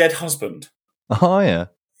Victoria's dead husband. Oh, yeah.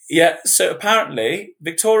 Yeah, so apparently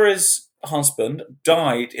Victoria's husband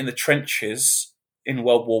died in the trenches in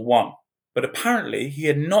World War One. But apparently he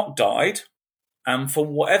had not died, and for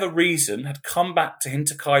whatever reason had come back to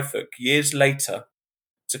Hinterkaifeck years later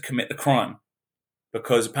to commit the crime.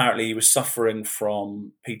 Because apparently he was suffering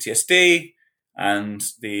from PTSD, and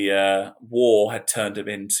the war had turned him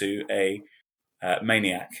into a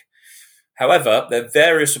maniac. However, there are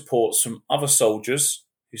various reports from other soldiers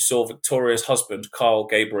who saw Victoria's husband, Carl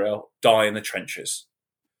Gabriel, die in the trenches.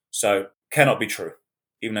 So, cannot be true.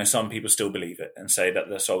 even though some people still believe it and say that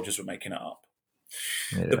the soldiers were making it up.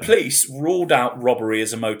 Yeah. The police ruled out robbery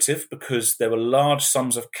as a motive because there were large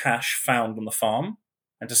sums of cash found on the farm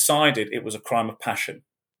and decided it was a crime of passion.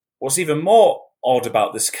 What's even more odd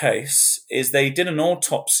about this case is they did an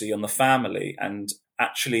autopsy on the family and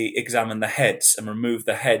actually examined the heads and removed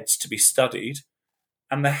the heads to be studied,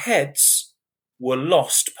 and the heads were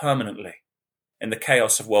lost permanently in the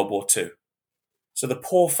chaos of World War II. So the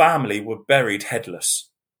poor family were buried headless,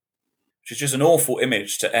 which is just an awful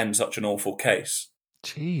image to end such an awful case.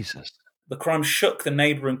 Jesus. The crime shook the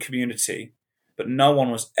neighbouring community, but no one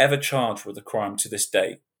was ever charged with the crime to this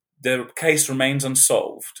day. The case remains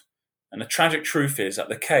unsolved, and the tragic truth is that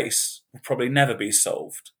the case will probably never be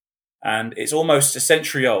solved. And it's almost a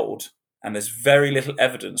century old, and there's very little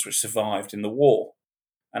evidence which survived in the war.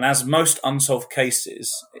 And as most unsolved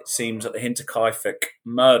cases, it seems that the Hinterkaifeck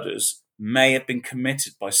murders may have been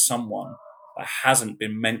committed by someone that hasn't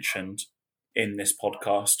been mentioned in this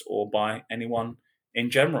podcast or by anyone in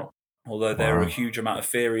general, although there are a huge amount of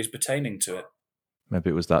theories pertaining to it. Maybe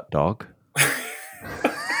it was that dog.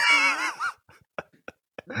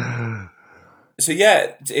 So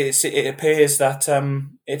yeah, it appears that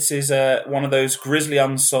it is one of those grisly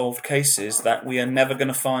unsolved cases that we are never going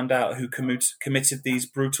to find out who committed these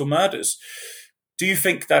brutal murders. Do you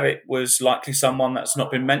think that it was likely someone that's not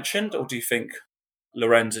been mentioned, or do you think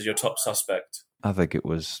Lorenz is your top suspect? I think it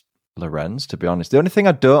was Lorenz, to be honest. The only thing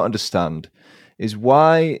I don't understand is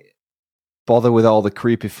why bother with all the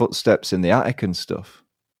creepy footsteps in the attic and stuff?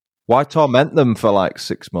 Why torment them for like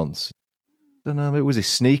 6 months? I don't know, was he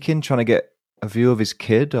sneaking, trying to get a view of his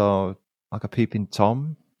kid, or like a peeping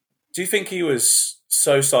Tom? Do you think he was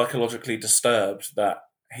so psychologically disturbed that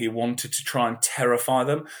he wanted to try and terrify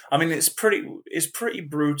them? I mean, it's pretty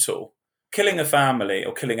brutal. Killing a family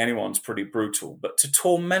or killing anyone's pretty brutal, but to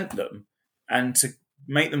torment them and to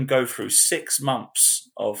make them go through 6 months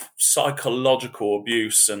of psychological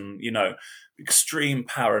abuse and, extreme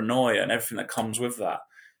paranoia and everything that comes with that,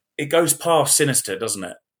 it goes past sinister, doesn't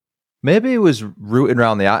it? Maybe he was rooting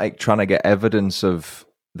around the attic trying to get evidence of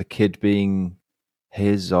the kid being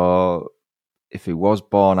his, or if he was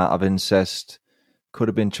born out of incest, could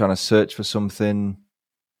have been trying to search for something.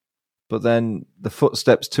 But then the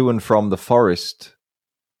footsteps to and from the forest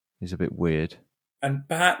is a bit weird. And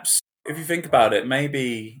perhaps, if you think about it,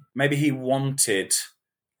 maybe he wanted,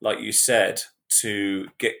 like you said, to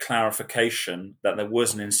get clarification that there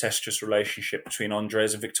was an incestuous relationship between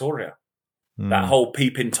Andres and Victoria. That whole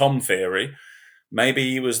peeping Tom theory,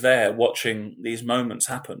 maybe he was there watching these moments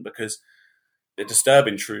happen, because the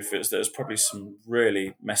disturbing truth is there's probably some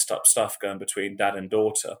really messed up stuff going between dad and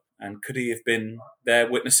daughter. And could he have been there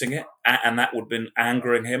witnessing it? And that would have been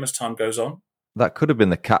angering him as time goes on? That could have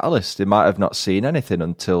been the catalyst. He might have not seen anything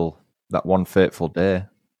until that one fateful day.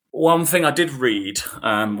 One thing I did read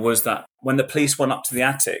was that when the police went up to the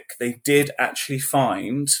attic, they did actually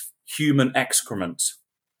find human excrement.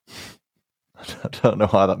 I don't know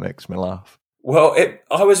why that makes me laugh. Well,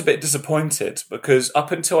 I was a bit disappointed, because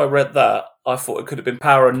up until I read that, I thought it could have been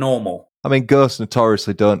paranormal. I mean, ghosts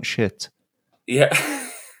notoriously don't shit. Yeah.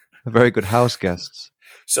 They're very good house guests.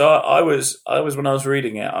 So I was when I was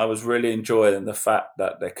reading it, I was really enjoying the fact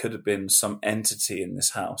that there could have been some entity in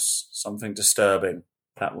this house, something disturbing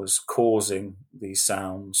that was causing these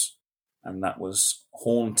sounds and that was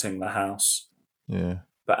haunting the house. Yeah.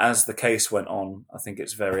 But as the case went on, I think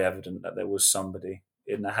it's very evident that there was somebody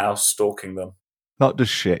in the house stalking them. Not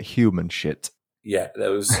just shit, human shit. Yeah,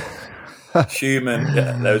 there was human.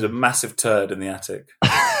 Yeah, there was a massive turd in the attic.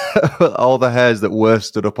 All the hairs that were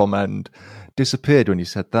stood up on end disappeared when you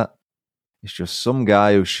said that. It's just some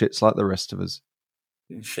guy who shits like the rest of us.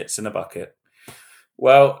 Shits in a bucket.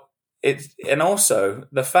 Well, and also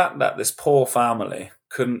the fact that this poor family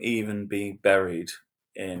couldn't even be buried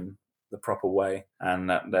in the proper way, and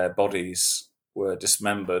that their bodies were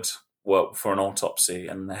dismembered for an autopsy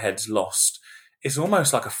and their heads lost. It's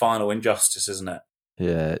almost like a final injustice, isn't it?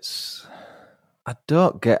 Yeah, I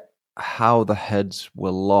don't get how the heads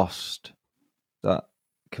were lost. That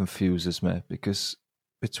confuses me, because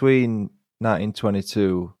between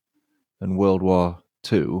 1922 and World War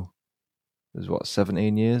II, there's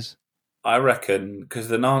 17 years? I reckon, because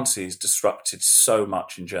the Nazis disrupted so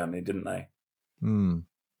much in Germany, didn't they?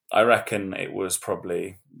 I reckon it was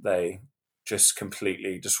probably they just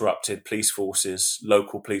completely disrupted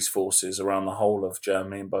local police forces around the whole of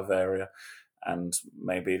Germany and Bavaria, and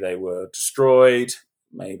maybe they were destroyed,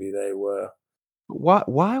 maybe they were...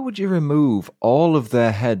 Why would you remove all of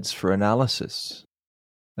their heads for analysis?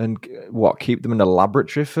 And keep them in a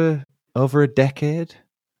laboratory for over a decade?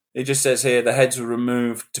 It just says here the heads were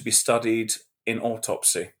removed to be studied in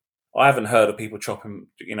autopsy. I haven't heard of people chopping,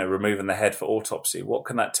 removing the head for autopsy. What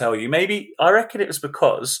can that tell you? Maybe, I reckon it was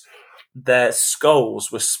because their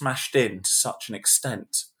skulls were smashed in to such an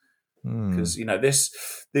extent. Because,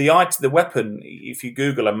 the weapon, if you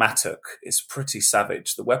Google a mattock, it's pretty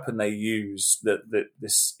savage. The weapon they use, that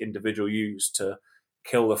this individual used to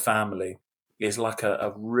kill the family, is like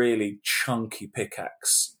a really chunky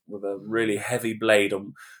pickaxe with a really heavy blade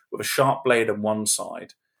with a sharp blade on one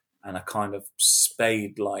side and a kind of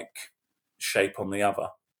spade-like shape on the other.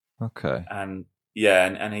 Okay. And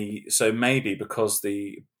so maybe because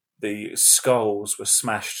the skulls were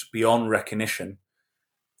smashed beyond recognition,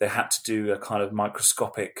 they had to do a kind of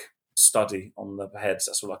microscopic study on the heads.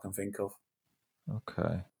 That's all I can think of.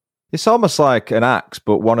 Okay. It's almost like an axe,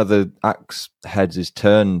 but one of the axe heads is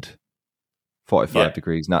turned 45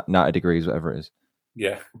 degrees, 90 degrees, whatever it is.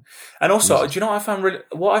 Yeah. And also, do you know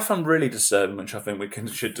what I found really disturbing, which I think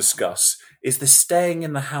should discuss, is the staying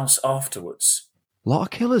in the house afterwards. A lot of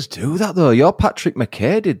killers do that, though. Your Patrick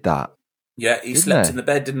McKay did that. Yeah, he slept in the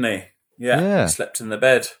bed, didn't he? Yeah, he slept in the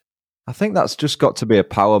bed. I think that's just got to be a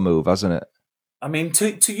power move, hasn't it? I mean,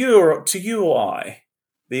 to you or I,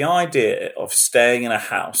 the idea of staying in a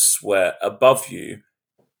house where above you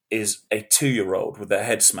is a 2-year-old with their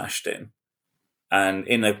head smashed in, and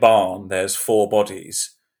in a barn there's 4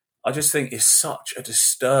 bodies, I just think is such a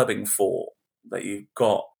disturbing thought that you've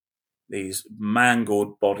got these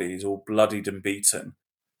mangled bodies all bloodied and beaten.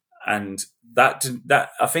 And that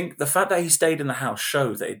I think the fact that he stayed in the house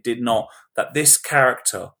shows that that this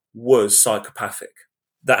character was psychopathic.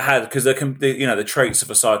 That had, because the traits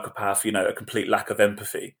of a psychopath, a complete lack of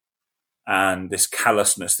empathy and this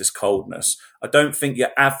callousness, this coldness. I don't think your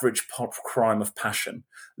average crime of passion.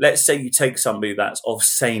 Let's say you take somebody that's of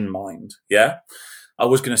sane mind, yeah? I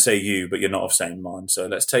was going to say you, but you're not of sane mind, so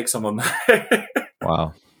let's take someone...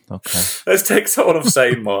 Wow, okay. Let's take someone of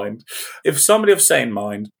sane mind. If somebody of sane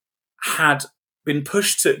mind had been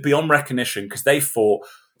pushed to beyond recognition because they thought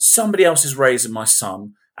somebody else is raising my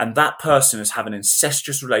son and that person is having an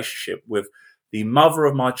incestuous relationship with the mother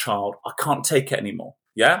of my child, I can't take it anymore.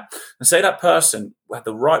 Yeah? And say that person had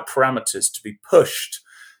the right parameters to be pushed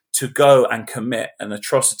to go and commit an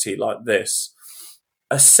atrocity like this.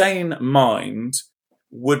 A sane mind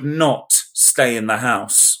would not stay in the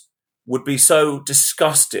house, would be so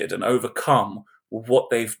disgusted and overcome with what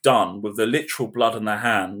they've done, with the literal blood on their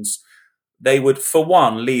hands. They would, for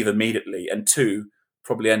one, leave immediately, and 2,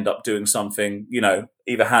 probably end up doing something,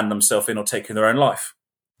 either hand themselves in or taking their own life.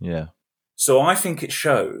 Yeah. So I think it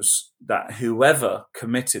shows that whoever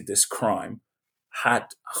committed this crime had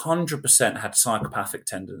 100% had psychopathic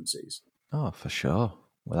tendencies. Oh, for sure.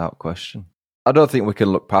 Without question. I don't think we can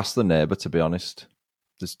look past the neighbour, to be honest.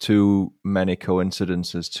 There's too many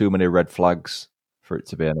coincidences, too many red flags for it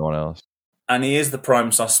to be anyone else. And he is the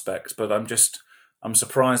prime suspect, but I'm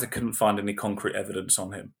surprised they couldn't find any concrete evidence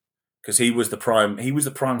on him, because he was the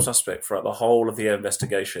prime suspect throughout the whole of the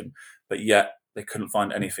investigation, but yet they couldn't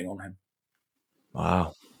find anything on him.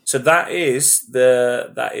 Wow. So that is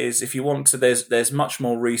if you want to, there's much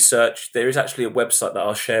more research. There is actually a website that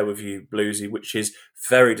I'll share with you, Bluesy, which is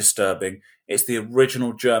very disturbing. It's the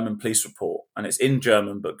original German police report, and it's in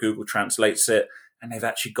German, but Google translates it, and they've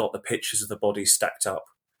actually got the pictures of the bodies stacked up.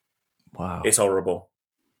 Wow. It's horrible.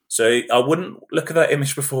 So I wouldn't look at that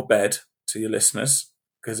image before bed, to your listeners,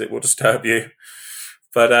 because it will disturb you.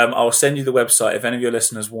 But I'll send you the website if any of your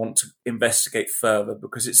listeners want to investigate further,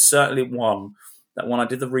 because it's certainly one that when I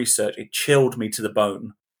did the research, it chilled me to the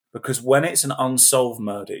bone. Because when it's an unsolved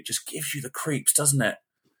murder, it just gives you the creeps, doesn't it?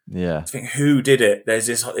 Yeah. I think, who did it?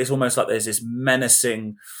 It's almost like there's this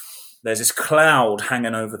menacing, there's this cloud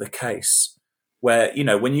hanging over the case where,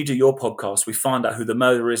 when you do your podcast, we find out who the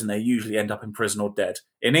murderer is and they usually end up in prison or dead.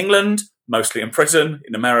 In England, mostly in prison.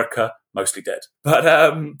 In America, mostly dead. But,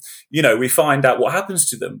 we find out what happens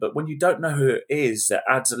to them. But when you don't know who it is, that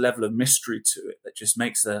adds a level of mystery to it that just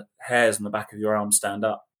makes the hairs on the back of your arm stand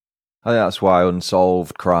up. I think that's why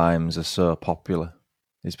unsolved crimes are so popular.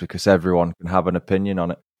 It's because everyone can have an opinion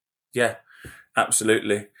on it. Yeah,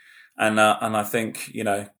 absolutely. And I think,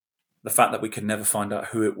 the fact that we can never find out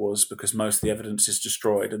who it was because most of the evidence is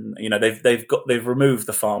destroyed, and they've removed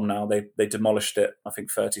the farm now. They demolished it, I think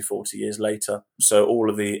 30, 40 years later. So all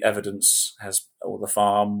of the evidence the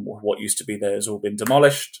farm, what used to be there, has all been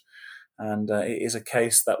demolished, and it is a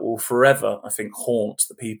case that will forever, I think, haunt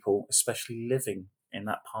the people, especially living in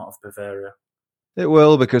that part of Bavaria. It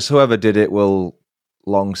will, because whoever did it will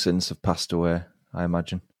long since have passed away, I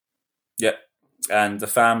imagine. Yeah, and the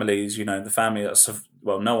families, the family that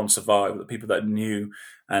no one survived, but the people that knew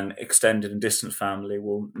and extended and distant family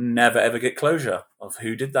will never ever get closure of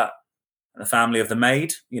who did that. And the family of the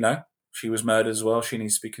maid, she was murdered as well. She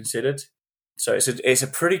needs to be considered. So it's a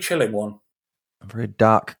pretty chilling one. A very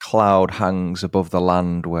dark cloud hangs above the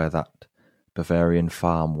land where that Bavarian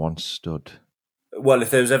farm once stood. Well, if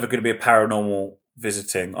there was ever going to be a paranormal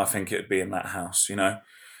visiting, I think it would be in that house,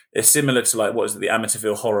 It's similar to the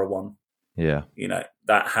Amityville horror one. Yeah.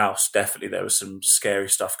 That house, definitely there was some scary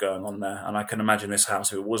stuff going on there. And I can imagine this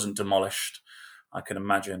house, if it wasn't demolished, I can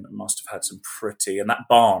imagine it must have had some and that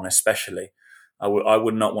barn especially, I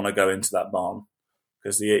would not want to go into that barn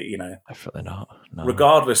because Definitely not. No.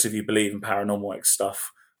 Regardless if you believe in paranormal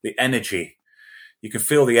stuff, the energy, you can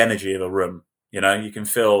feel the energy of a room. You can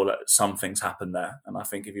feel that something's happened there. And I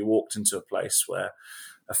think if you walked into a place where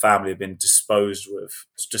a family had been disposed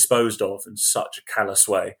of in such a callous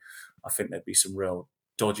way, I think there'd be some real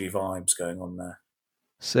dodgy vibes going on there.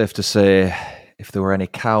 Safe to say, if there were any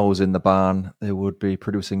cows in the barn, they would be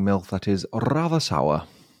producing milk that is rather sour.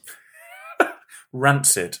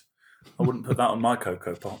 Rancid. I wouldn't put that on my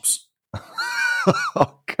Cocoa Pops.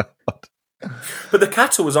 Oh, God. But the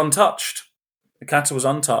cattle was untouched.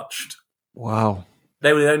 Wow.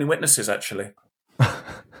 They were the only witnesses, actually.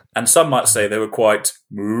 And some might say they were quite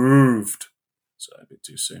moved. So a bit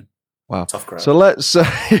too soon. Wow. Tough crowd. So let's,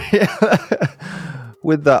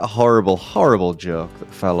 with that horrible, horrible joke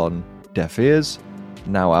that fell on deaf ears,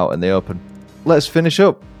 now out in the open, let's finish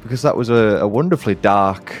up, because that was a wonderfully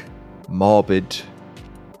dark, morbid,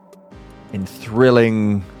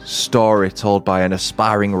 thrilling story told by an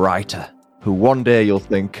aspiring writer who one day you'll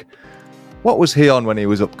think, what was he on when he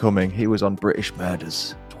was upcoming? He was on British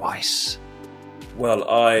Murders twice. Well,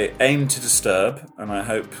 I aim to disturb, and I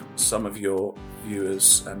hope some of your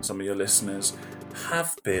viewers and some of your listeners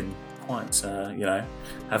have been quite,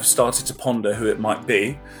 have started to ponder who it might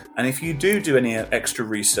be. And if you do any extra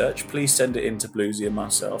research, please send it in to Bluesy and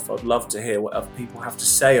myself. I'd love to hear what other people have to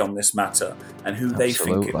say on this matter and who they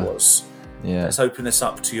think it was. Yeah. Let's open this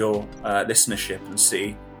up to your listenership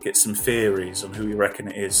and get some theories on who you reckon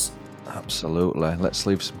it is. Absolutely. Let's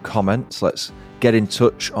leave some comments. Let's get in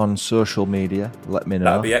touch on social media. Let me know.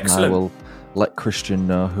 That'd be excellent. And I will let Christian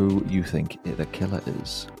know who you think the killer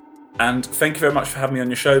is. And thank you very much for having me on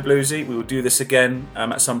your show, Bluesy. We will do this again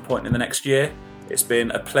at some point in the next year. It's been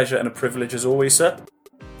a pleasure and a privilege as always, sir.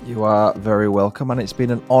 You are very welcome, and it's been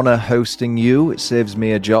an honour hosting you. It saves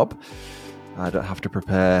me a job. I don't have to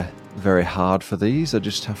prepare very hard for these. I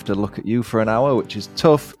just have to look at you for an hour, which is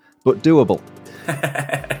tough, but doable.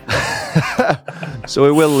 So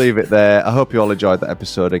we will leave it there. I hope you all enjoyed that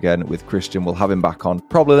episode again with Christian. We'll have him back on.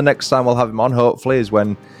 Probably the next time we'll have him on, hopefully, is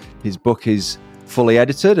when his book is fully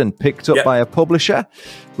edited and picked up by a publisher,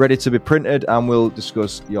 ready to be printed, and we'll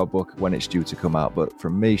discuss your book when it's due to come out. But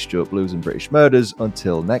from me, Stuart Blues and British Murders,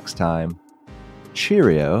 until next time,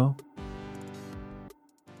 cheerio.